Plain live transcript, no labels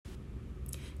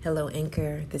Hello,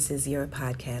 Anchor. This is your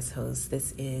podcast host.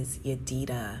 This is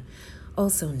Yadida,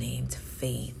 also named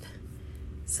Faith.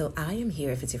 So I am here,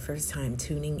 if it's your first time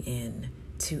tuning in,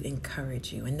 to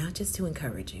encourage you, and not just to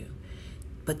encourage you,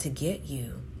 but to get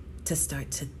you to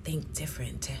start to think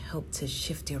different, to help to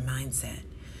shift your mindset,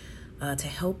 to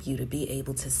help you to be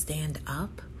able to stand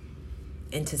up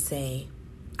and to say,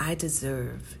 I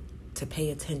deserve to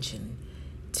pay attention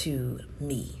to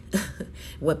me,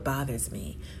 what bothers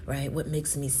me, right? What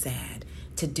makes me sad,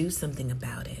 to do something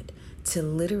about it, to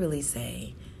literally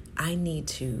say, I need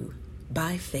to,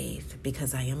 by faith,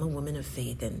 because I am a woman of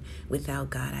faith and without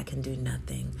God I can do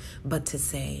nothing, but to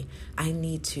say, I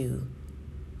need to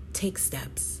take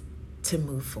steps to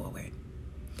move forward.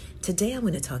 Today I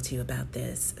want to talk to you about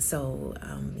this. So,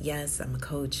 yes, I'm a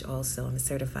coach also. I'm a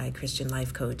certified Christian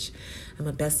life coach. I'm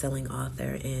a best-selling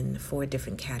author in 4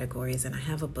 different categories, and I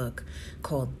have a book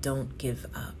called Don't Give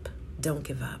Up. Don't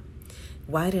Give Up.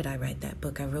 Why did I write that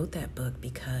book? I wrote that book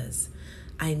because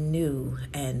I knew,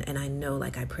 and I know,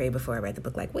 like I pray before I write the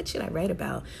book, like, what should I write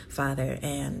about, Father?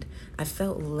 And I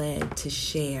felt led to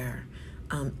share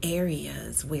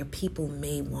areas where people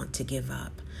may want to give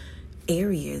up,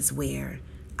 areas where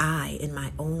I, in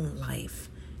my own life,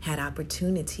 had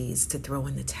opportunities to throw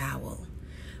in the towel.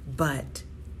 But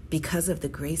because of the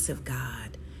grace of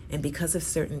God and because of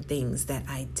certain things that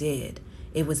I did,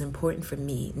 it was important for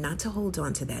me not to hold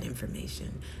on to that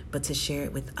information, but to share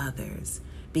it with others.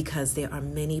 Because there are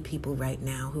many people right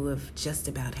now who have just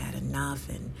about had enough,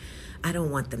 and I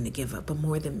don't want them to give up. But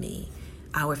more than me,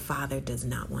 our Father does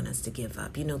not want us to give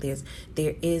up. You know,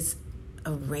 there is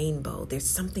a rainbow. There's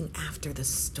something after the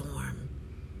storm.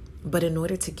 But in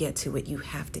order to get to it, you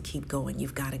have to keep going.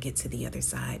 You've got to get to the other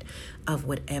side of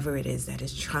whatever it is that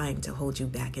is trying to hold you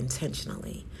back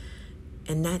intentionally.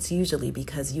 And that's usually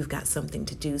because you've got something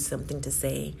to do, something to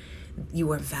say.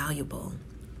 You are valuable.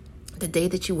 The day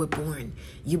that you were born,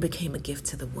 you became a gift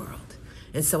to the world.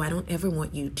 And so I don't ever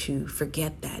want you to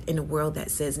forget that in a world that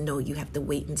says, no, you have to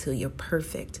wait until you're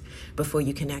perfect before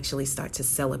you can actually start to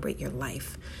celebrate your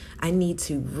life. I need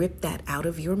to rip that out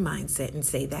of your mindset and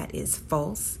say that is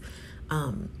false.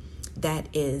 That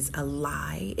is a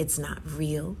lie. It's not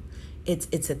real.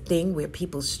 It's a thing where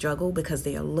people struggle because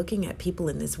they are looking at people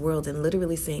in this world and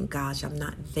literally saying, gosh, I'm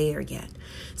not there yet.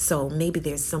 So maybe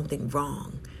there's something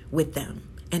wrong with them.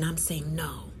 And I'm saying,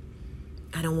 no.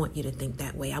 I don't want you to think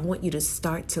that way. I want you to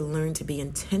start to learn to be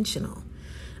intentional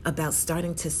about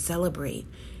starting to celebrate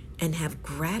and have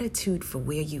gratitude for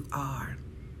where you are.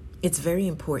 It's very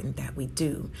important that we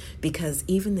do, because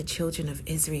even the children of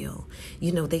Israel,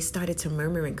 you know, they started to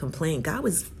murmur and complain. God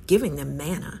was giving them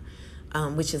manna,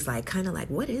 which is like kind of like,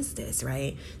 what is this,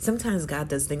 right? Sometimes God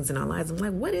does things in our lives. I'm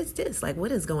like, what is this? Like,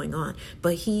 what is going on?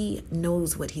 But he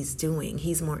knows what he's doing.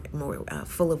 He's more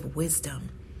full of wisdom.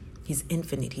 He's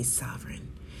infinite. He's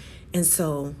sovereign. And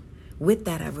so with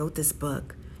that, I wrote this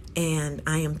book, and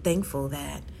I am thankful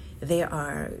that there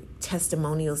are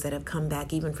testimonials that have come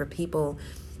back, even for people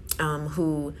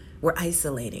who were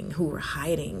isolating, who were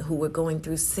hiding, who were going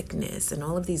through sickness and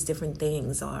all of these different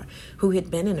things, or who had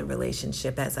been in a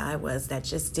relationship, as I was, that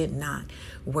just did not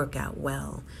work out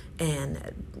well.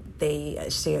 And they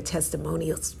share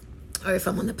testimonials. Or if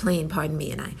I'm on the plane, pardon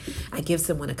me, and I give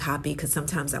someone a copy, because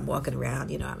sometimes I'm walking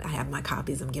around, you know, I have my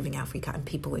copies, I'm giving out free copies, and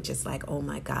people are just like, oh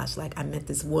my gosh, like I met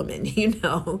this woman, you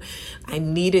know, I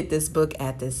needed this book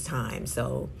at this time.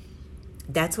 So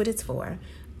that's what it's for.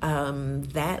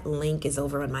 That link is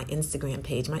over on my Instagram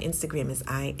page. My Instagram is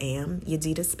I am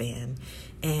Yadida Span,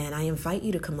 and I invite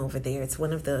you to come over there. It's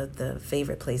one of the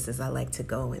favorite places I like to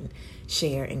go and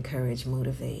share, encourage,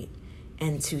 motivate,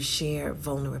 and to share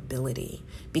vulnerability,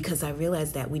 because I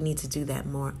realize that we need to do that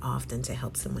more often to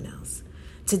help someone else.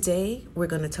 Today, we're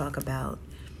going to talk about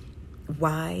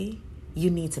why you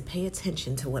need to pay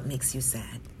attention to what makes you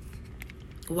sad.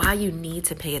 Why you need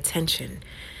to pay attention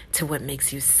to what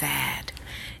makes you sad.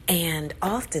 And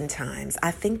oftentimes,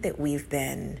 I think that we've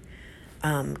been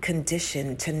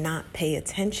conditioned to not pay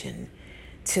attention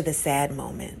to the sad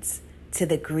moments, to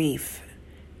the grief,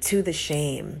 to the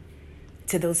shame,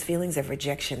 to those feelings of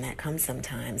rejection that come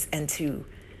sometimes, and to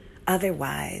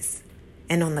otherwise,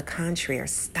 and on the contrary,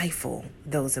 stifle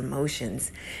those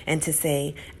emotions and to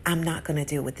say, I'm not going to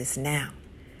deal with this now.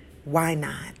 Why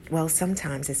not? Well,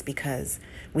 sometimes it's because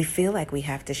we feel like we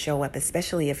have to show up,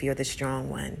 especially if you're the strong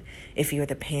one, if you're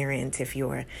the parent, if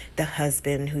you're the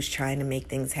husband who's trying to make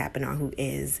things happen, or who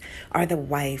is, or the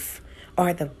wife,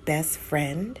 or the best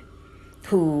friend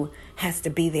who has to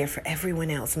be there for everyone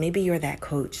else. Maybe you're that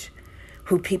coach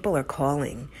who people are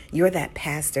calling. You're that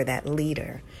pastor, that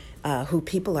leader, who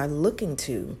people are looking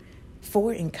to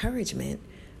for encouragement,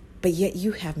 but yet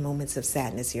you have moments of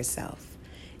sadness yourself.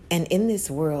 And in this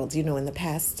world, in the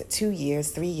past 2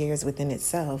 years, 3 years within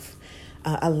itself,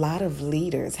 a lot of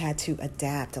leaders had to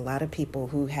adapt. A lot of people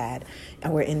who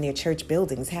were in their church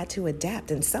buildings had to adapt.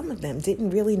 And some of them didn't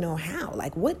really know how.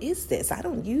 Like, what is this? I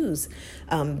don't use,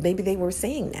 maybe they were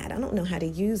saying that. I don't know how to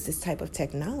use this type of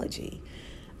technology.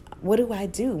 What do I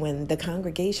do when the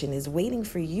congregation is waiting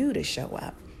for you to show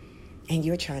up and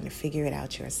you're trying to figure it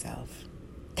out yourself?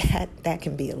 That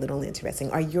can be a little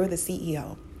interesting. Or you're the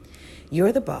CEO.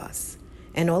 You're the boss,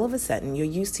 and all of a sudden you're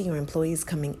used to your employees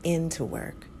coming into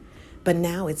work. But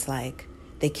now it's like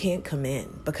they can't come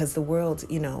in because the world,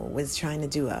 was trying to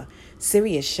do a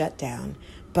serious shutdown.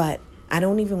 But I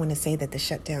don't even want to say that the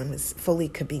shutdown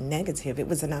could be negative. It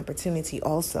was an opportunity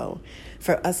also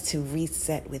for us to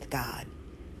reset with God,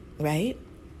 right?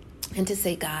 And to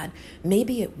say, God,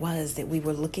 maybe it was that we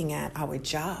were looking at our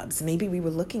jobs. Maybe we were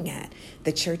looking at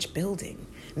the church building.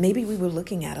 Maybe we were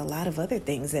looking at a lot of other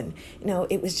things. And,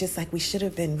 it was just like we should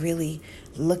have been really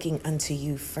looking unto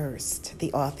you first,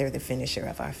 the author, the finisher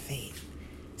of our faith.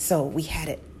 So we had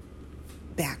it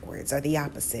backwards or the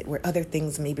opposite, where other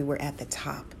things maybe were at the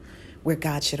top, where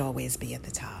God should always be at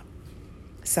the top.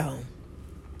 So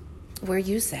were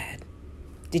you sad?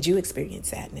 Did you experience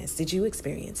sadness? Did you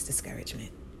experience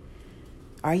discouragement?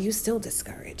 Are you still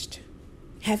discouraged?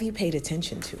 Have you paid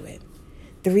attention to it?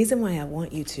 The reason why I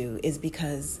want you to is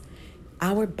because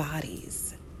our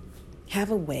bodies have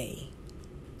a way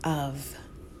of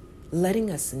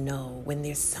letting us know when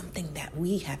there's something that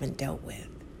we haven't dealt with.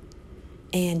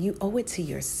 And you owe it to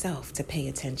yourself to pay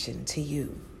attention to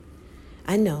you.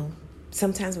 I know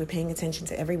sometimes we're paying attention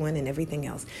to everyone and everything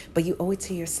else, but you owe it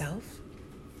to yourself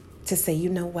to say,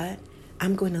 you know what?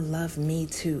 I'm going to love me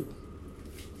too.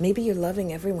 Maybe you're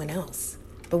loving everyone else,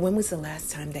 but when was the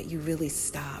last time that you really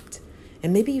stopped?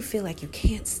 And maybe you feel like you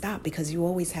can't stop because you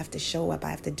always have to show up. I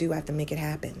have to make it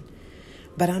happen.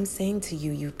 But I'm saying to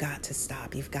you, you've got to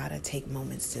stop. You've got to take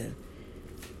moments to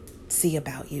see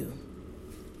about you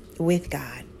with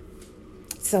God.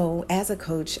 So as a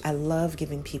coach, I love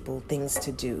giving people things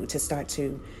to do to start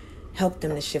to help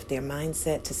them to shift their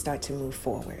mindset, to start to move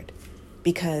forward.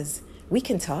 Because we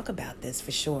can talk about this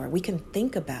for sure. We can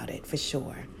think about it for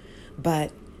sure.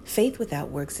 But faith without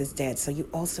works is dead. So you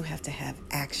also have to have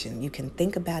action. You can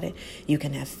think about it. You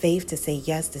can have faith to say,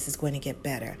 yes, this is going to get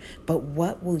better. But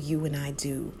what will you and I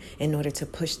do in order to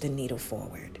push the needle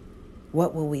forward?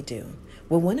 What will we do?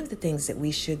 Well, one of the things that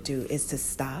we should do is to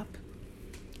stop,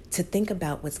 to think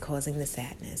about what's causing the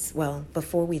sadness. Well,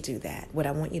 before we do that, what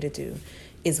I want you to do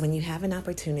is when you have an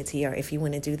opportunity, or if you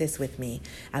want to do this with me,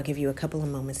 I'll give you a couple of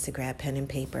moments to grab pen and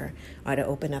paper or to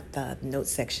open up the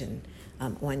notes section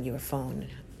on your phone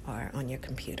or on your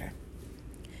computer.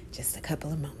 Just a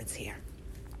couple of moments here.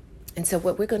 And so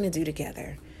what we're going to do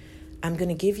together, I'm going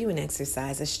to give you an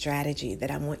exercise, a strategy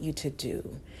that I want you to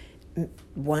do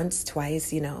once,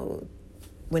 twice,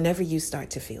 whenever you start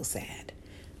to feel sad.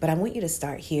 But I want you to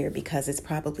start here because it's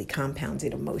probably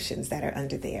compounded emotions that are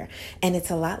under there. And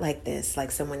it's a lot like this. Like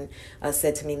someone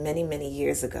said to me many, many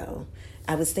years ago,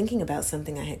 I was thinking about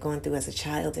something I had gone through as a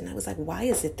child. And I was like, why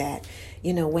is it that,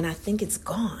 when I think it's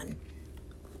gone,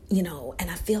 and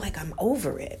I feel like I'm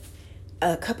over it,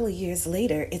 a couple of years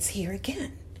later, it's here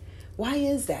again. Why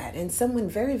is that? And someone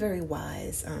very, very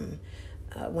wise,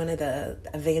 one of the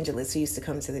evangelists who used to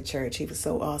come to the church, he was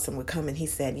so awesome, would come and he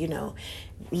said,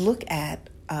 look at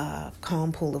a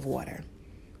calm pool of water.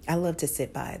 I love to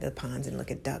sit by the ponds and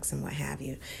look at ducks and what have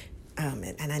you.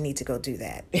 And I need to go do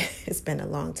that. It's been a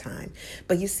long time.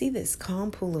 But you see this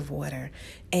calm pool of water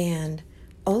and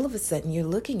all of a sudden you're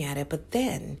looking at it, but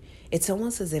then it's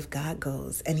almost as if God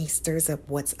goes and he stirs up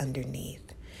what's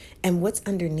underneath. And what's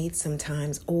underneath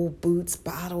sometimes, old boots,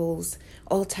 bottles,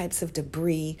 all types of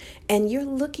debris. And you're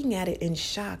looking at it in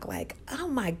shock like, oh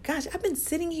my gosh, I've been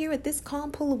sitting here at this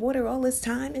calm pool of water all this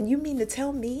time. And you mean to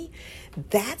tell me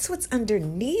that's what's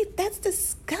underneath? That's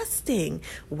disgusting.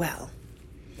 Well,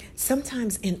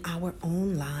 sometimes in our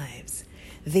own lives,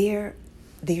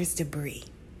 there's debris.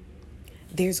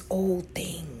 There's old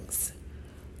things.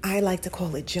 I like to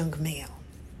call it junk mail.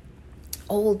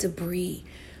 Old debris.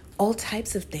 All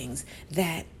types of things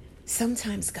that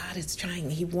sometimes God is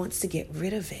trying. He wants to get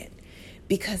rid of it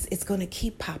because it's going to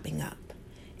keep popping up.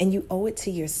 And you owe it to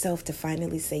yourself to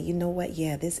finally say, you know what?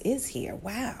 Yeah, this is here.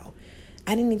 Wow.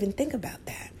 I didn't even think about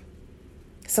that.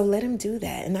 So let him do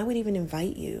that. And I would even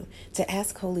invite you to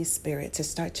ask Holy Spirit to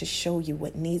start to show you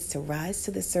what needs to rise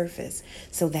to the surface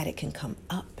so that it can come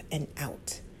up and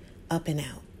out,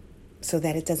 so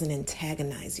that it doesn't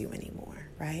antagonize you anymore,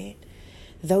 right?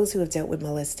 Those who have dealt with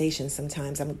molestation,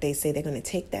 sometimes they say they're going to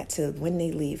take that to when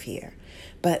they leave here.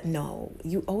 But no,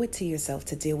 you owe it to yourself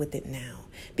to deal with it now,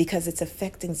 because it's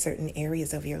affecting certain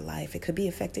areas of your life. It could be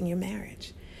affecting your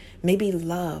marriage. Maybe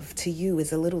love to you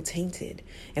is a little tainted.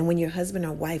 And when your husband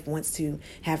or wife wants to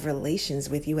have relations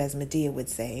with you, as Medea would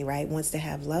say, right, wants to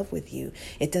have love with you,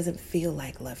 it doesn't feel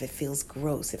like love. It feels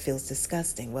gross. It feels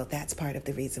disgusting. Well, that's part of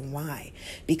the reason why.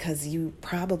 Because you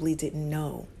probably didn't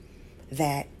know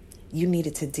that you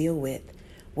needed to deal with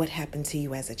what happened to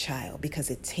you as a child, because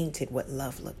it tainted what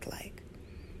love looked like.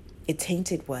 It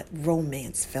tainted what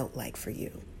romance felt like for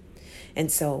you.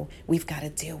 And so we've got to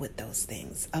deal with those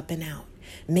things up and out.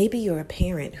 Maybe you're a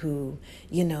parent who,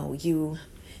 you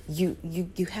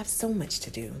have so much to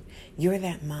do. You're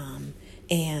that mom,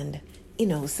 and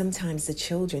sometimes the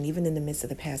children, even in the midst of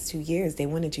the past 2 years, they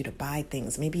wanted you to buy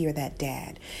things. Maybe you're that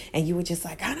dad, and you were just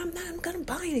like, I'm going to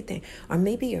buy anything. Or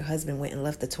maybe your husband went and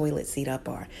left the toilet seat up,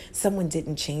 or someone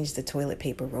didn't change the toilet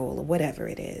paper roll, or whatever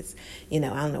it is. I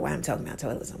don't know why I'm talking about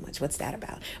toilets so much. What's that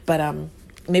about? But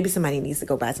maybe somebody needs to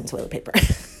go buy some toilet paper.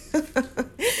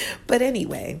 But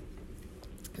anyway,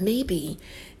 maybe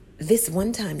this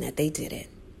one time that they did it,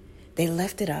 they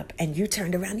left it up, and you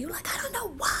turned around. You're like, I don't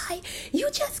know why. You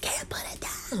just can't put it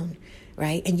down,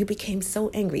 right? And you became so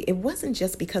angry. It wasn't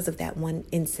just because of that one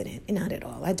incident. Not at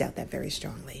all. I doubt that very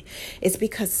strongly. It's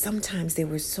because sometimes there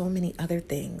were so many other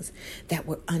things that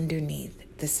were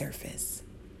underneath the surface,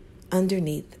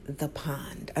 underneath the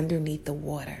pond, underneath the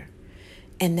water.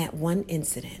 And that one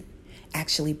incident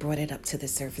actually brought it up to the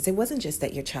surface. It wasn't just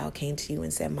that your child came to you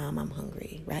and said, Mom, I'm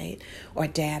hungry, right? Or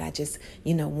Dad, I just,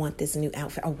 want this new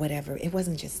outfit, or whatever. It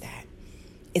wasn't just that.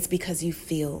 It's because you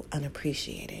feel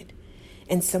unappreciated.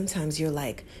 And sometimes you're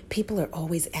like, people are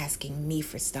always asking me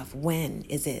for stuff. When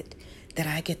is it that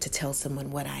I get to tell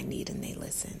someone what I need and they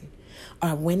listen?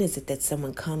 Or when is it that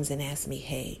someone comes and asks me,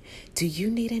 hey, do you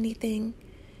need anything?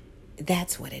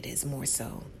 That's what it is, more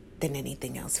so than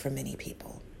anything else for many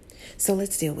people. So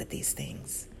let's deal with these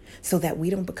things so that we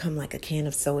don't become like a can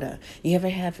of soda. You ever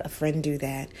have a friend do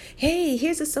that? Hey,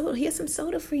 here's some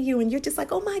soda for you. And you're just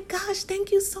like, oh my gosh,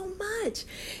 thank you so much.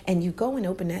 And you go and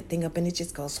open that thing up, and it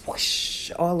just goes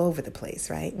whoosh all over the place,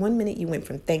 right? 1 minute you went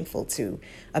from thankful to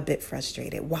a bit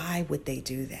frustrated. Why would they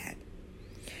do that?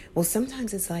 Well,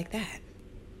 sometimes it's like that.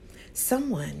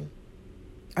 Someone,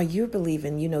 or you're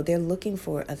believing, they're looking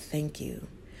for a thank you,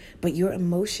 but your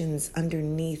emotions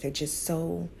underneath are just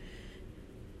so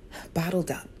bottled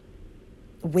up,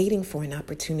 waiting for an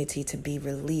opportunity to be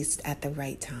released at the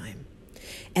right time.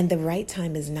 And the right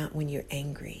time is not when you're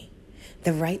angry.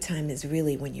 The right time is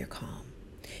really when you're calm.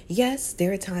 Yes,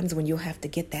 there are times when you'll have to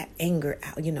get that anger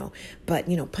out, but,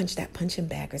 punch that punching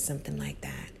bag or something like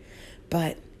that.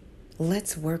 But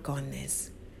let's work on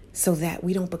this so that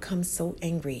we don't become so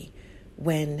angry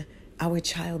when our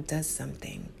child does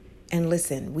something. And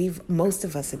listen, most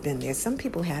of us have been there. Some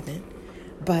people haven't,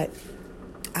 but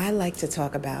I like to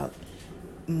talk about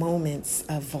moments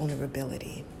of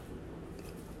vulnerability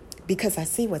because I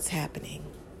see what's happening.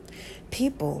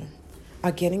 People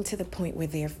are getting to the point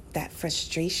where that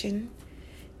frustration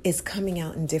is coming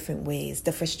out in different ways.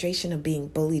 The frustration of being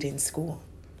bullied in school.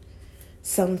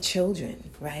 Some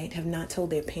children, right, have not told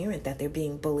their parent that they're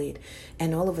being bullied,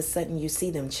 and all of a sudden you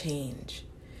see them change.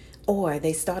 Or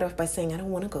they start off by saying, I don't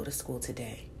want to go to school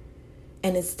today.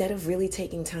 And instead of really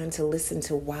taking time to listen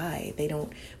to why they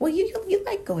don't, you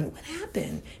like going, what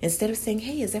happened? Instead of saying,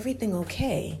 hey, is everything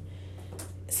okay?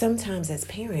 Sometimes as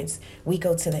parents, we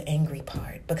go to the angry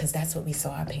part because that's what we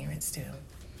saw our parents do.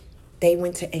 They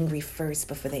went to angry first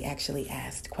before they actually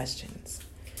asked questions.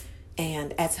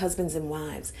 And as husbands and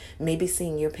wives, maybe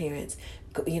seeing your parents,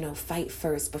 fight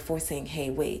first before saying,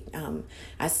 hey, wait,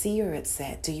 I see you're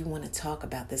upset. Do you want to talk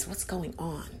about this? What's going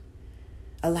on?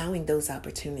 Allowing those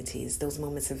opportunities, those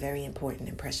moments are very important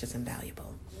and precious and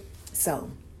valuable. So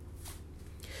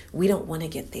we don't want to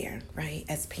get there, right,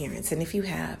 as parents. And if you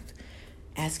have,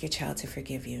 ask your child to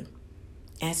forgive you.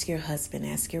 Ask your husband,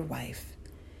 ask your wife,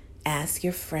 ask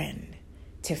your friend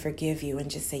to forgive you, and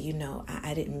just say,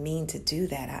 I didn't mean to do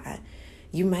that.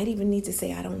 You might even need to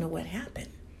say, I don't know what happened.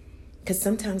 Because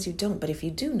sometimes you don't, but if you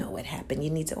do know what happened,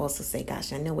 you need to also say,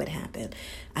 gosh, I know what happened.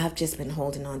 I've just been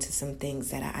holding on to some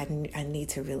things that I need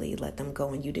to really let them go,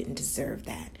 and you didn't deserve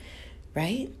that,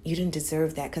 right? You didn't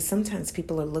deserve that, because sometimes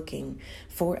people are looking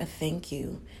for a thank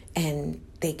you, and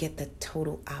they get the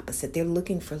total opposite. They're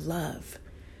looking for love,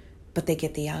 but they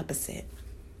get the opposite.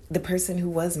 the person who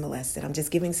was molested, I'm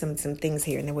just giving some things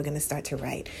here, and then we're going to start to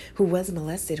write, who was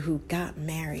molested, who got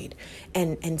married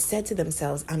and said to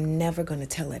themselves, I'm never going to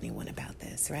tell anyone about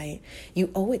this, right? You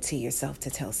owe it to yourself to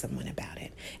tell someone about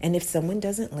it. And if someone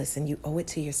doesn't listen, you owe it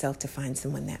to yourself to find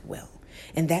someone that will.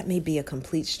 And that may be a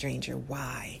complete stranger.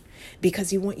 Why?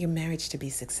 Because you want your marriage to be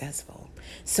successful.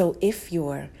 So if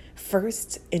your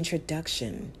first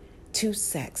introduction to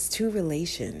sex, to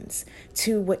relations,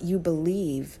 to what you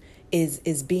believe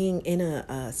is being in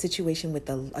a situation with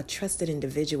a trusted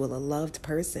individual, a loved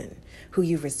person who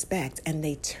you respect, and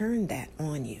they turn that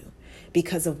on you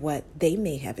because of what they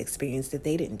may have experienced that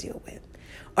they didn't deal with,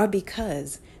 or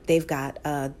because they've got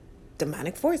a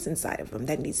demonic force inside of them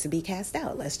that needs to be cast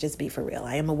out. Let's just be for real.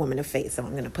 I am a woman of faith, so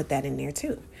I'm going to put that in there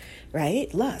too,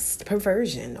 right? Lust,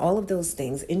 perversion, all of those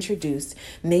things introduced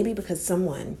maybe because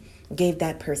someone gave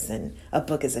that person a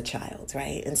book as a child,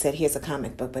 right? And said, here's a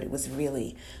comic book, but it was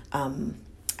really,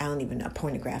 a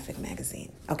pornographic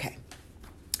magazine. Okay.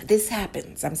 This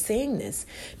happens. I'm saying this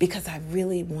because I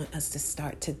really want us to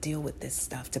start to deal with this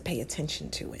stuff, to pay attention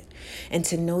to it, and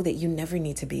to know that you never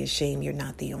need to be ashamed. You're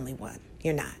not the only one.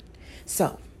 You're not.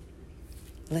 So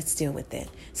let's deal with it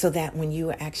so that when you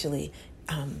are actually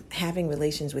having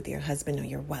relations with your husband or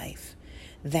your wife,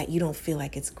 that you don't feel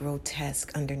like it's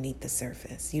grotesque underneath the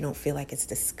surface. You don't feel like it's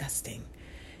disgusting.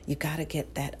 You got to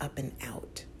get that up and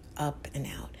out.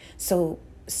 So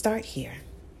start here.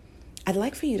 I'd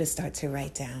like for you to start to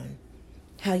write down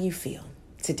how you feel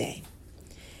today.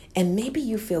 And maybe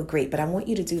you feel great, but I want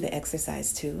you to do the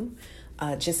exercise too,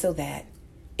 just so that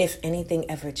if anything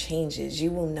ever changes,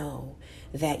 you will know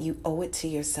that you owe it to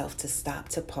yourself to stop,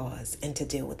 to pause, and to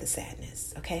deal with the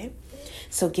sadness, okay?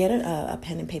 So get a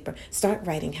pen and paper. Start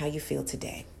writing how you feel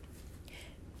today.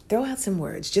 Throw out some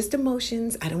words, just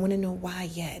emotions. I don't want to know why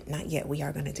yet. Not yet. We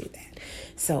are going to do that.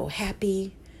 So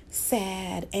happy,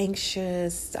 sad,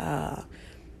 anxious,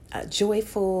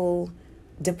 joyful,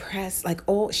 depressed, like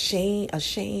all shame,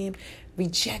 ashamed,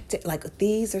 rejected. Like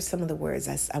these are some of the words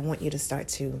I want you to start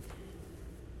to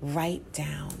write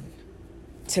down,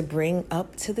 to bring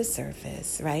up to the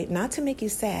surface, right? Not to make you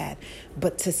sad,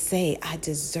 but to say, I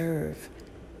deserve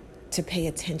to pay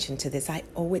attention to this. I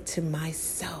owe it to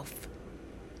myself.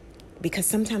 Because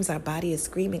sometimes our body is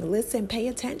screaming, listen, pay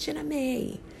attention to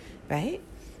me, right?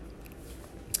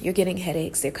 You're getting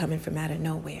headaches. They're coming from out of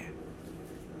nowhere.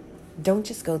 Don't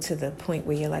just go to the point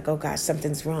where you're like, oh gosh,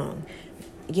 something's wrong.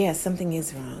 Yeah, something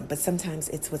is wrong, but sometimes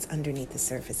it's what's underneath the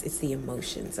surface. It's the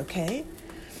emotions, okay?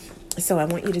 So I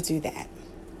want you to do that.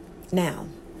 Now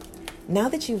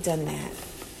that you've done that,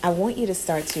 I want you to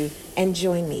start to, and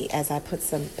join me as I put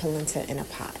some polenta in a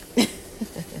pot.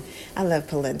 I love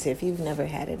polenta. If you've never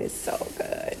had it, it's so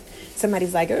good.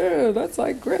 Somebody's like, oh, that's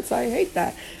like grits. I hate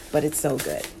that. But it's so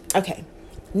good. Okay.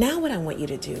 Now what I want you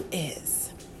to do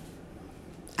is,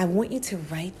 I want you to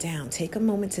write down, take a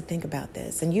moment to think about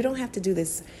this. And you don't have to do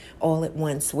this all at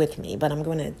once with me, but I'm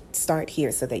going to start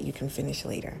here so that you can finish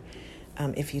later,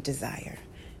 if you desire.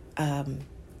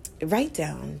 Write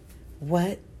down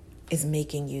what is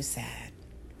making you sad.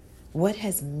 What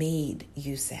has made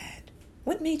you sad?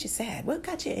 What made you sad? What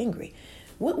got you angry?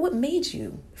 What made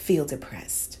you feel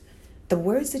depressed? The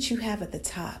words that you have at the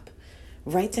top,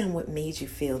 write down what made you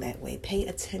feel that way. Pay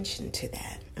attention to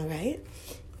that, all right?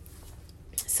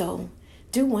 So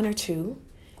do one or two,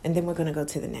 and then we're going to go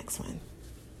to the next one.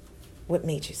 What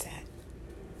made you sad?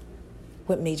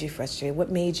 What made you frustrated? What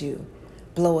made you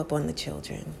blow up on the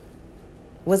children?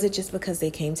 Was it just because they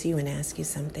came to you and asked you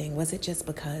something? Was it just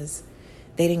because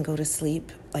they didn't go to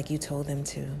sleep like you told them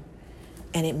to?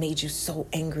 And it made you so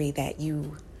angry that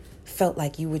you felt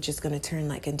like you were just going to turn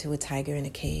like into a tiger in a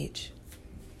cage,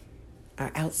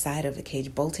 or outside of a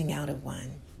cage, bolting out of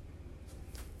one.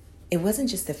 It wasn't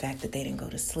just the fact that they didn't go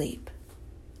to sleep.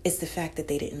 It's the fact that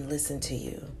they didn't listen to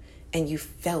you, and you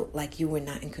felt like you were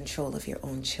not in control of your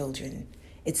own children.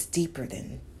 It's deeper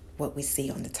than what we see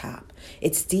on the top.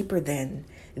 It's deeper than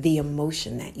the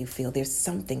emotion that you feel. There's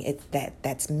something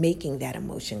that's making that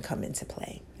emotion come into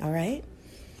play. All right?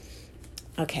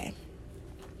 Okay.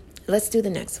 Let's do the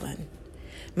next one.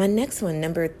 My next one,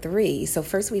 number 3. So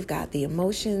first we've got the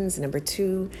emotions. Number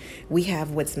 2, we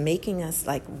have what's making us,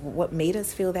 like what made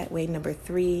us feel that way. Number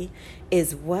 3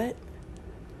 is what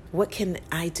can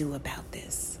I do about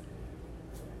this?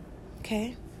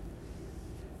 Okay?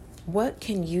 What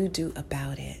can you do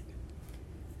about it?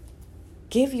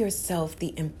 Give yourself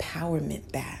the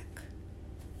empowerment back.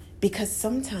 Because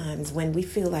sometimes when we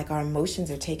feel like our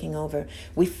emotions are taking over,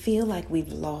 we feel like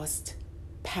we've lost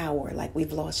power, like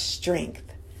we've lost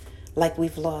strength, like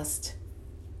we've lost,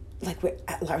 like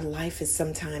our life is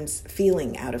sometimes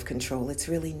feeling out of control. It's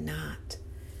really not.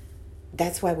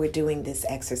 That's why we're doing this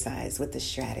exercise with the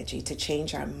strategy to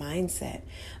change our mindset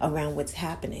around what's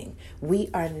happening. We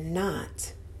are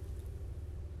not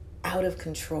out of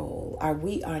control, or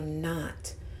we are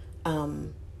not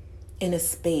in a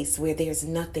space where there's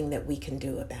nothing that we can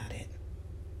do about it.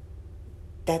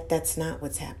 That's not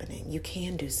what's happening. You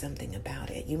can do something about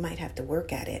it. You might have to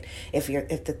work at it if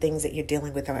the things that you're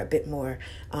dealing with are a bit more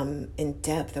in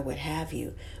depth or what have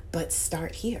you. But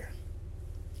start here.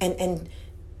 And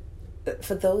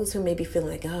for those who may be feeling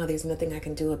like, oh, there's nothing I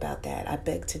can do about that, I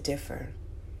beg to differ.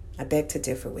 I beg to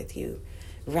differ with you.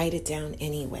 Write it down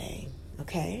anyway,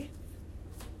 okay?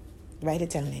 Write it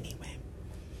down anyway.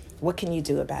 What can you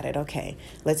do about it? Okay,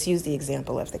 let's use the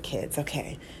example of the kids.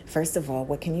 Okay, first of all,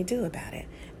 what can you do about it?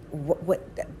 What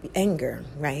anger,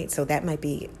 right? So that might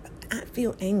be, I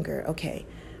feel anger. Okay,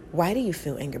 why do you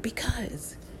feel anger?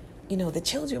 Because, the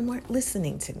children weren't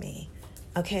listening to me.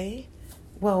 Okay,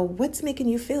 well, what's making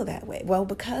you feel that way? Well,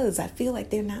 because I feel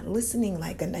like they're not listening,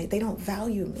 they don't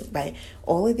value me, right?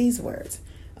 All of these words.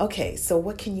 Okay, so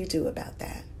what can you do about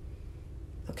that?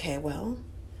 Okay, well,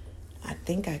 I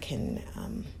think I can...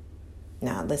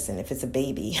 Now, listen, if it's a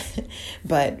baby,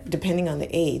 but depending on the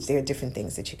age, there are different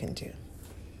things that you can do.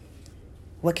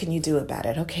 What can you do about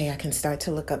it? Okay, I can start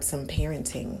to look up some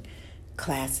parenting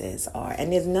classes,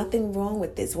 and there's nothing wrong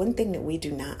with this. One thing that we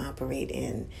do not operate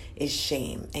in is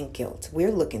shame and guilt.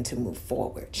 We're looking to move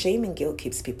forward. Shame and guilt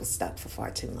keeps people stuck for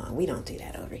far too long. We don't do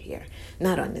that over here.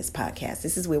 Not on this podcast.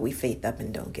 This is where we faith up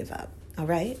and don't give up. All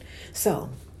right?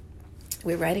 So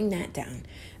we're writing that down.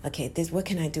 Okay, what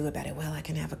can I do about it? Well, I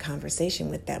can have a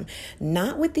conversation with them.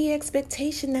 Not with the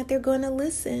expectation that they're going to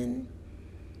listen.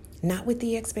 Not with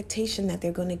the expectation that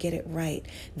they're going to get it right.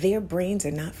 Their brains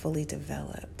are not fully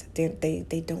developed.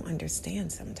 They don't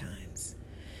understand sometimes.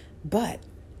 But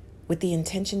with the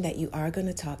intention that you are going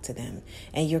to talk to them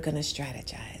and you're going to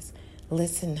strategize.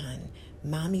 Listen, hon,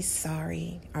 mommy's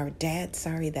sorry, or dad's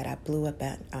sorry that I blew up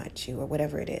at you, or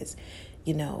whatever it is.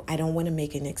 I don't want to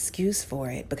make an excuse for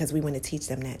it, because we want to teach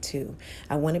them that too.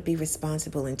 I want to be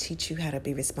responsible and teach you how to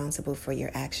be responsible for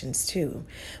your actions too.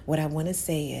 What I want to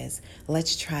say is,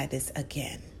 let's try this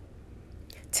again.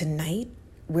 Tonight,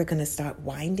 we're going to start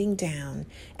winding down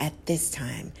at this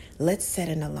time. Let's set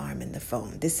an alarm in the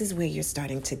phone. This is where you're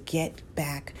starting to get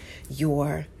back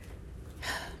your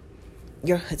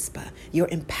chutzpah, your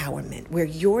empowerment, where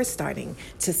you're starting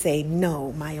to say,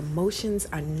 no, my emotions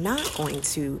are not going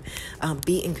to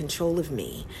be in control of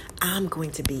me. I'm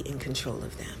going to be in control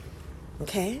of them.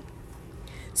 Okay?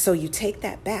 So you take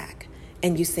that back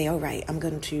and you say, all right, I'm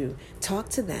going to talk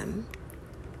to them.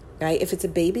 Right? If it's a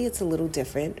baby, it's a little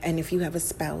different. And if you have a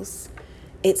spouse,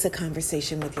 it's a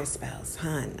conversation with your spouse.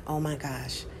 Hon, oh my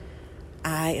gosh,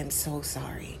 I am so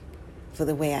sorry for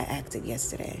the way I acted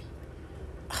yesterday.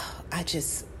 I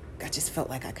just felt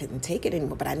like I couldn't take it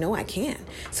anymore, but I know I can.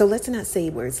 So let's not say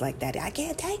words like that. I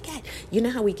can't take it. You know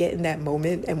how we get in that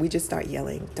moment and we just start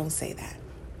yelling? Don't say that.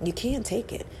 You can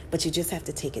take it, but you just have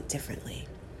to take it differently.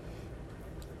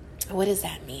 What does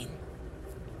that mean?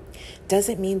 Does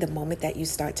it mean the moment that you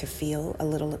start to feel a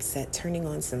little upset, turning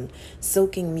on some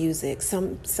soaking music,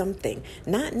 something,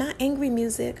 not angry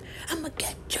music, I'm gonna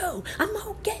get you, I'm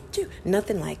gonna get you,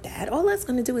 nothing like that. All that's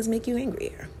gonna do is make you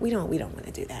angrier. We don't want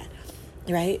to do that,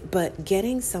 right? But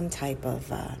getting some type of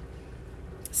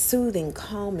soothing,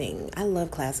 calming. I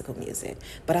love classical music,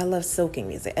 but I love soaking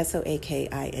music,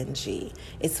 SOAKING.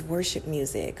 It's worship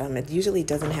music. It usually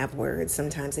doesn't have words.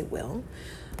 Sometimes it will,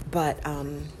 but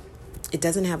it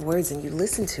doesn't have words, and you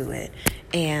listen to it,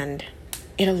 and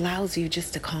it allows you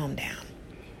just to calm down,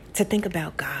 to think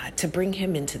about God, to bring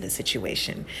him into the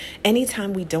situation.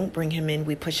 Anytime we don't bring him in,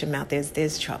 we push him out,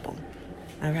 there's trouble.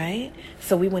 All right?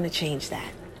 So we want to change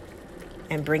that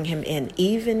and bring him in,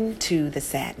 even to the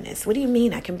sadness. What do you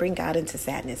mean I can bring God into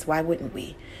sadness? Why wouldn't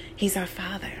we? He's our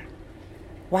Father.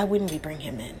 Why wouldn't we bring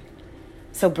him in?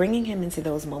 So bringing him into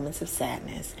those moments of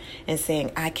sadness and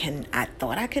saying, I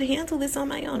thought I could handle this on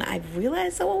my own. I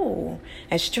realized,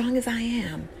 as strong as I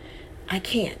am, I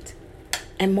can't.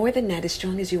 And more than that, as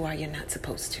strong as you are, you're not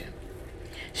supposed to.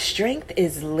 Strength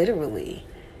is literally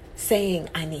saying,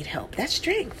 I need help. That's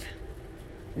strength.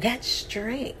 That's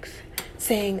strength.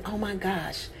 Saying, oh my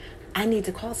gosh, I need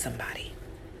to call somebody.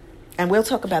 And we'll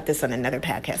talk about this on another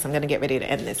podcast. I'm going to get ready to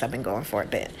end this. I've been going for a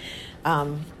bit.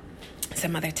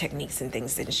 Some other techniques and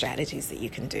things and strategies that you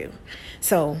can do.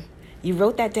 So you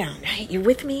wrote that down, right? You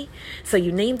with me? So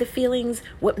you named the feelings,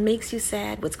 what makes you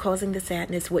sad, what's causing the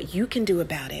sadness, what you can do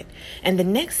about it. And the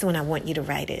next one I want you to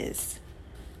write is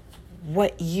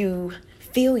what you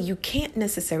feel you can't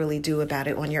necessarily do about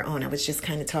it on your own. I was just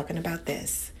kind of talking about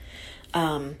this.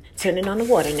 Turning on the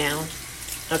water now.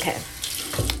 Okay.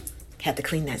 Had to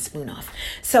clean that spoon off.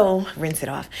 So, rinse it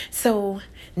off. So,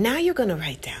 now you're going to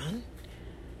write down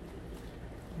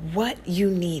what you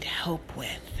need help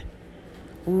with.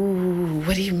 Ooh,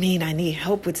 what do you mean I need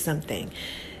help with something?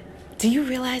 Do you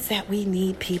realize that we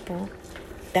need people?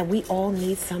 That we all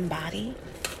need somebody?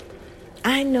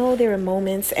 I know there are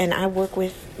moments, and I work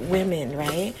with women,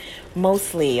 right?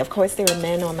 Mostly. Of course, there are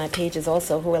men on my pages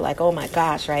also who are like, oh my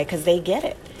gosh, right? Because they get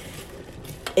it.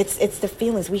 It's the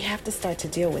feelings. We have to start to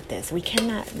deal with this. We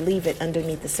cannot leave it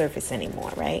underneath the surface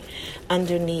anymore, right?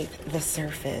 Underneath the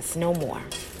surface. No more.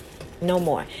 No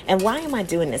more. And why am I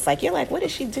doing this? Like, you're like, what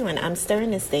is she doing? I'm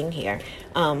stirring this thing here,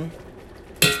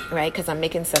 right? Because I'm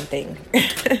making something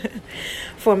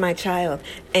for my child.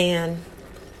 And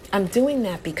I'm doing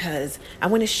that because I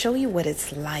want to show you what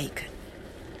it's like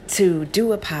to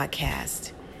do a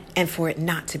podcast and for it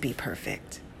not to be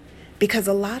perfect. Because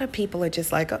a lot of people are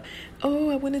just like,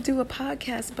 oh, I want to do a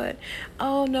podcast, but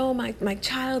oh no, my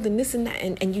child and this and that.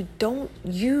 And you don't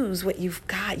use what you've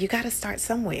got. You got to start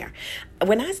somewhere.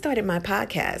 When I started my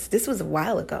podcast, this was a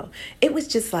while ago. It was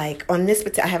just like on this,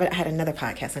 I had another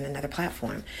podcast on another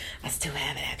platform. I still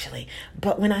have it actually.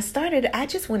 But when I started, I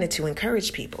just wanted to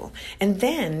encourage people. And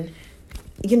then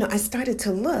I started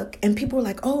to look and people were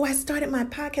like, oh, I started my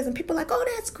podcast. And people were like, oh,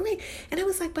 that's great. And I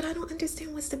was like, but I don't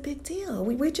understand what's the big deal.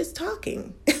 We're just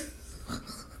talking.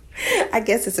 I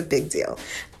guess it's a big deal.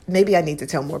 Maybe I need to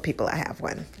tell more people I have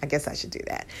one. I guess I should do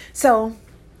that. So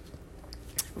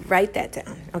write that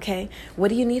down, okay? What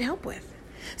do you need help with?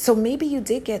 So maybe you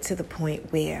did get to the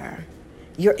point where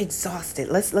you're exhausted.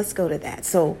 Let's go to that.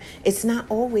 So it's not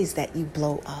always that you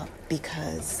blow up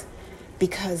because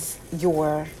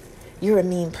you're a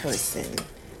mean person.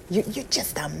 You're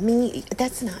just a mean.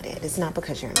 That's not it. It's not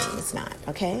because you're mean. It's not,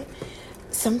 okay?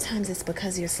 Sometimes it's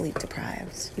because you're sleep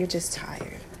deprived. You're just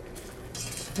tired.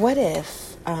 What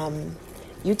if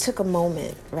you took a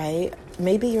moment, right?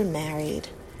 Maybe you're married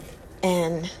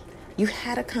and you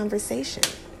had a conversation.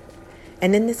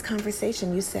 And in this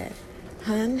conversation you said,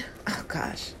 hun, oh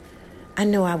gosh, I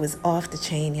know I was off the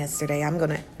chain yesterday. I'm going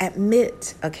to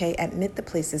admit the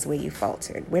places where you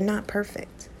faltered. We're not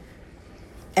perfect.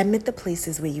 Admit the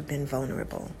places where you've been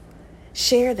vulnerable.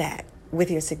 Share that with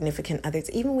your significant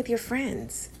others, even with your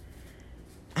friends.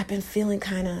 I've been feeling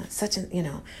kind of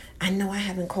I know I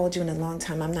haven't called you in a long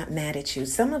time. I'm not mad at you.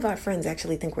 Some of our friends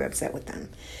actually think we're upset with them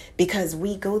because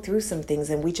we go through some things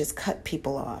and we just cut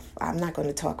people off. I'm not going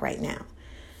to talk right now.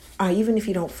 Even if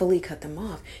you don't fully cut them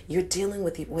off, you're dealing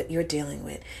with what you're dealing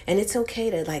with. And it's okay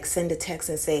to send a text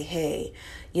and say, hey,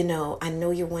 I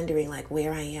know you're wondering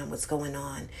where I am, what's going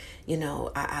on. We're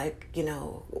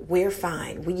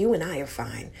fine. You and I are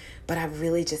fine. But I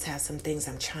really just have some things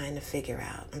I'm trying to figure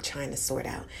out. I'm trying to sort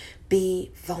out. Be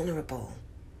vulnerable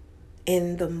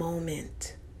in the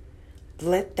moment.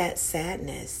 Let that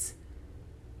sadness,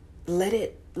 let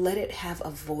it have a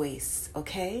voice,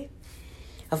 okay?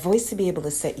 A voice to be able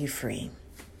to set you free.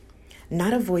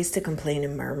 Not a voice to complain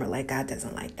and murmur like God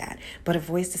doesn't like that. But a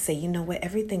voice to say, you know what,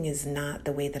 everything is not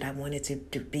the way that I want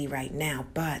it to be right now.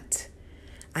 But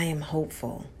I am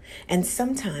hopeful. And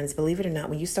sometimes, believe it or not,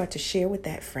 when you start to share with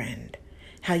that friend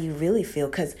how you really feel,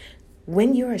 because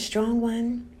when you're a strong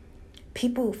one,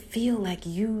 people feel like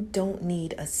you don't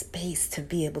need a space to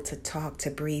be able to talk, to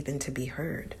breathe, and to be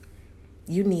heard.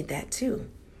 You need that too.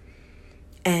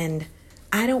 And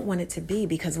I don't want it to be,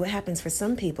 because what happens for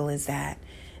some people is that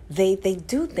they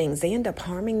do things. They end up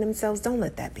harming themselves. Don't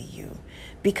let that be you.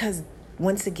 Because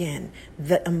once again,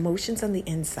 the emotions on the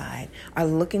inside are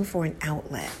looking for an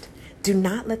outlet. Do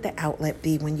not let the outlet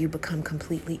be when you become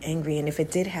completely angry. And if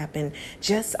it did happen,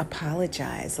 just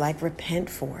apologize, repent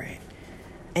for it.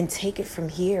 And take it from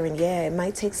here. And it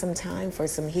might take some time for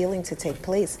some healing to take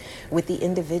place with the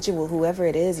individual, whoever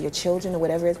it is, your children or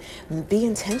whatever it is. Be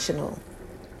intentional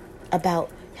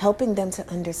about helping them to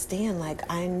understand,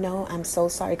 I know I'm so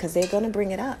sorry, because they're going to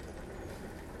bring it up.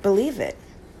 Believe it.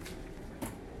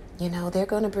 They're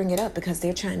going to bring it up because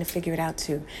they're trying to figure it out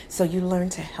too. So you learn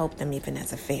to help them even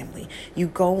as a family. You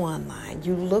go online.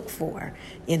 You look for,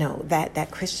 that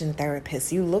Christian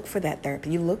therapist. You look for that therapy.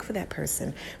 You look for that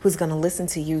person who's going to listen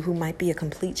to you, who might be a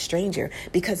complete stranger,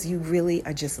 because you really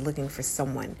are just looking for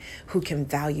someone who can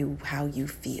value how you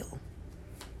feel.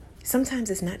 Sometimes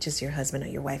it's not just your husband or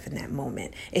your wife in that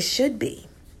moment. It should be.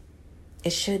 It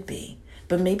should be.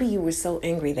 But maybe you were so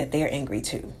angry that they're angry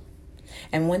too.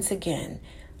 And once again,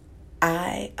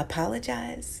 I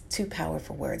apologize. 2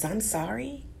 powerful words. I'm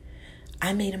sorry.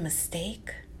 I made a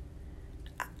mistake.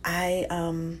 I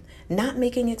Not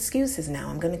making excuses now.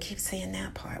 I'm going to keep saying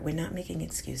that part. We're not making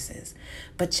excuses,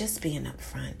 but just being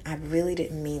upfront. I really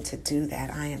didn't mean to do that.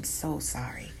 I am so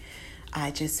sorry.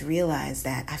 I just realized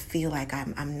that I feel like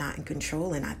I'm not in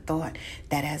control, and I thought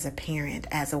that as a parent,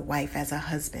 as a wife, as a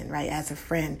husband, right, as a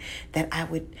friend, that I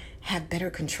would have better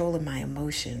control of my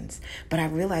emotions. But I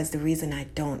realized the reason I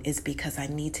don't is because I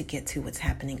need to get to what's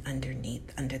happening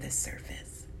underneath, under the surface.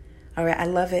 All right, I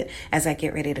love it as I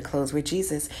get ready to close where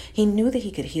Jesus, he knew that he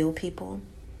could heal people.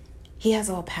 He has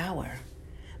all power.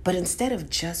 But instead of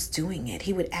just doing it,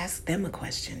 he would ask them a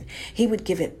question. He would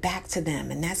give it back to them.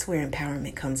 And that's where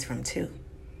empowerment comes from too.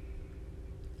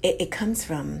 It comes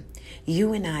from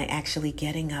you and I actually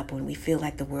getting up when we feel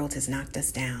like the world has knocked us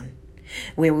down,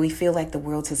 where we feel like the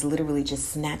world has literally just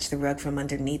snatched the rug from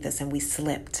underneath us and we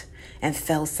slipped and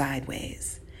fell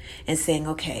sideways, and saying,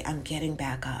 okay, I'm getting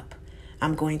back up.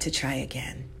 I'm going to try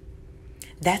again.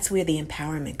 That's where the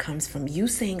empowerment comes from. You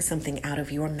saying something out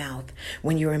of your mouth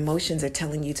when your emotions are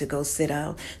telling you to go sit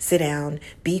down,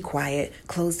 be quiet,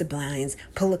 close the blinds,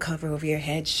 pull a cover over your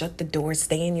head, shut the door,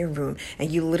 stay in your room.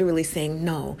 And you literally saying,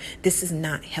 no, this is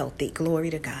not healthy.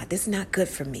 Glory to God. This is not good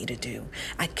for me to do.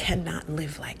 I cannot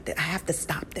live like this. I have to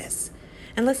stop this.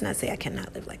 And let's not say I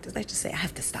cannot live like this. Let's just say I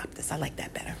have to stop this. I like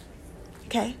that better.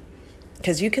 Okay?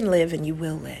 Because you can live and you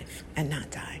will live and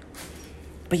not die.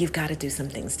 But you've got to do some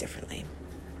things differently.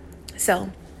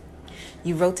 So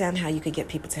you wrote down how you could get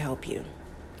people to help you.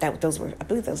 I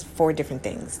believe those 4 different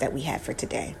things that we had for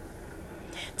today.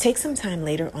 Take some time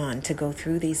later on to go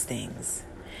through these things.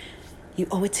 You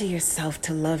owe it to yourself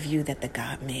to love you that the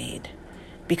God made.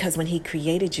 Because when he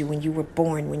created you, when you were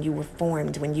born, when you were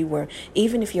formed,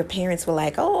 even if your parents were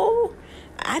like, oh,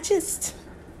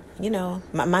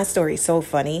 my story is so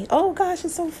funny. Oh gosh,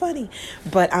 it's so funny.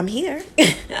 But I'm here.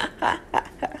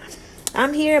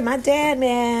 I'm here. My dad,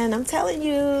 man, I'm telling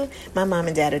you, my mom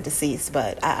and dad are deceased,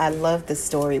 but I love the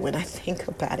story when I think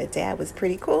about it. Dad was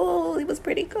pretty cool. He was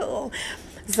pretty cool.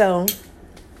 So,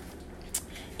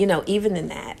 even in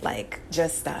that, like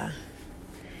just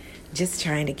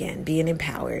trying again, being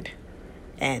empowered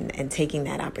and taking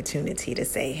that opportunity to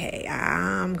say, hey,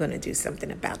 I'm going to do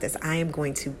something about this. I am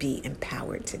going to be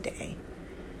empowered today.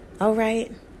 All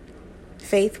right.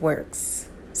 Faith works.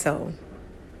 So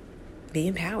be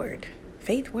empowered.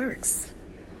 Faith works.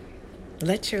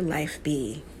 Let your life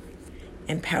be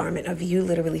empowerment of you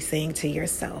literally saying to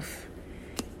yourself,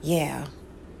 yeah,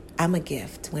 I'm a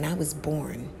gift. When I was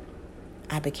born,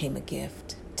 I became a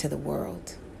gift to the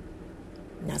world.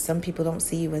 Now, some people don't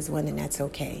see you as one, and that's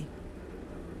okay.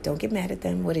 Don't get mad at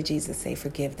them. What did Jesus say?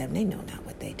 Forgive them. They know not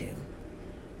what they do.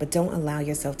 But don't allow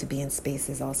yourself to be in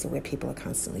spaces also where people are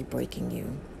constantly breaking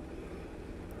you.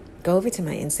 Go over to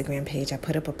my Instagram page. I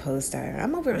put up a post.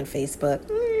 I'm over on Facebook.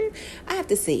 I have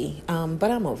to see,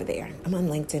 but I'm over there. I'm on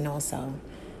LinkedIn also.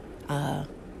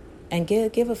 And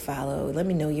give a follow. Let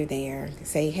me know you're there.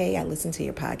 Say, hey, I listened to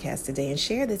your podcast today, and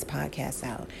share this podcast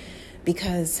out,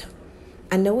 because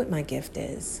I know what my gift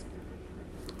is.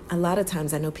 A lot of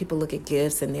times I know people look at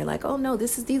gifts and they're like, oh no,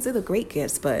 these are the great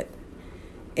gifts. But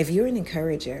if you're an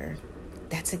encourager,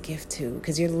 that's a gift too,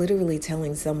 because you're literally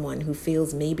telling someone who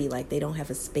feels maybe like they don't have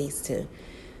a space to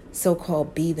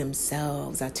so-called be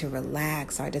themselves, or to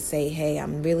relax, or to say, hey,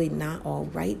 I'm really not all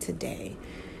right today.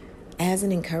 As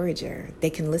an encourager, they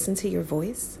can listen to your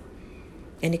voice,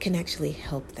 and it can actually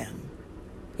help them.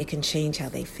 It can change how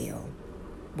they feel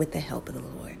with the help of the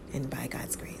Lord and by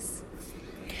God's grace.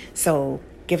 So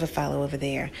give a follow over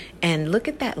there, and look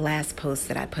at that last post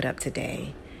that I put up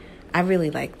today. I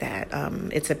really like that.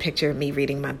 It's a picture of me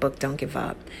reading my book, Don't Give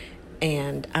Up.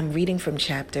 And I'm reading from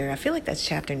I feel like that's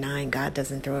chapter 9, God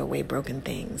Doesn't Throw Away Broken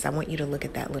Things. I want you to look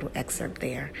at that little excerpt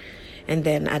there. And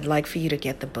then I'd like for you to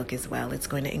get the book as well. It's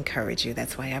going to encourage you.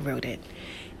 That's why I wrote it.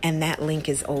 And that link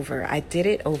is over. I did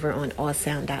it over on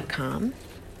awesound.com.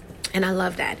 And I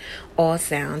love that.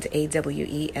 Awesound,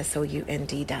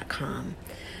 AWESOUND.com.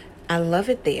 I love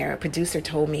it there. A producer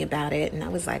told me about it, and I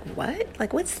was like, what?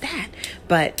 Like, what's that?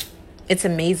 But it's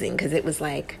amazing, because it was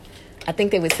like, I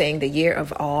think they were saying the year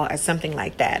of awe or something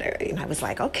like that. And I was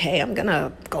like, okay, I'm going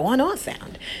to go on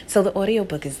Awesound. So the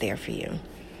audiobook is there for you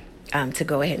to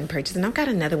go ahead and purchase. And I've got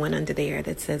another one under there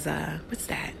that says, what's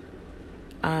that?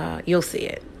 You'll see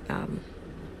it.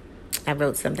 I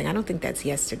wrote something. I don't think that's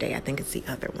yesterday. I think it's the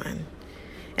other one.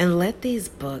 And let these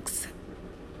books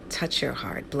touch your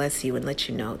heart, bless you, and let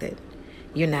you know that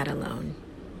you're not alone.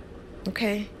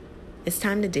 Okay? It's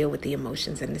time to deal with the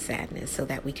emotions and the sadness so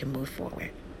that we can move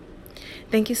forward.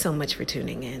 Thank you so much for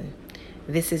tuning in.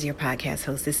 This is your podcast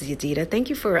host. This is Yadida. Thank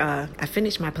you for, I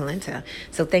finished my polenta,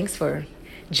 so thanks for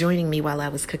joining me while I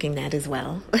was cooking that as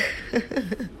well.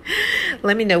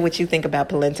 Let me know what you think about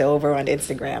polenta over on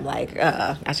Instagram. Like,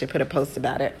 I should put a post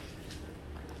about it.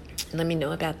 Let me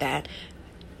know about that.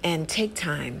 And take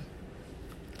time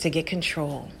to get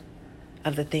control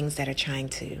of the things that are trying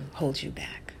to hold you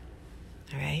back.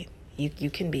 All right? You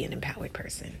can be an empowered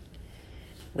person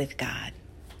with God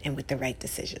and with the right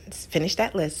decisions. Finish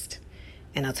that list,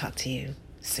 and I'll talk to you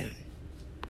soon.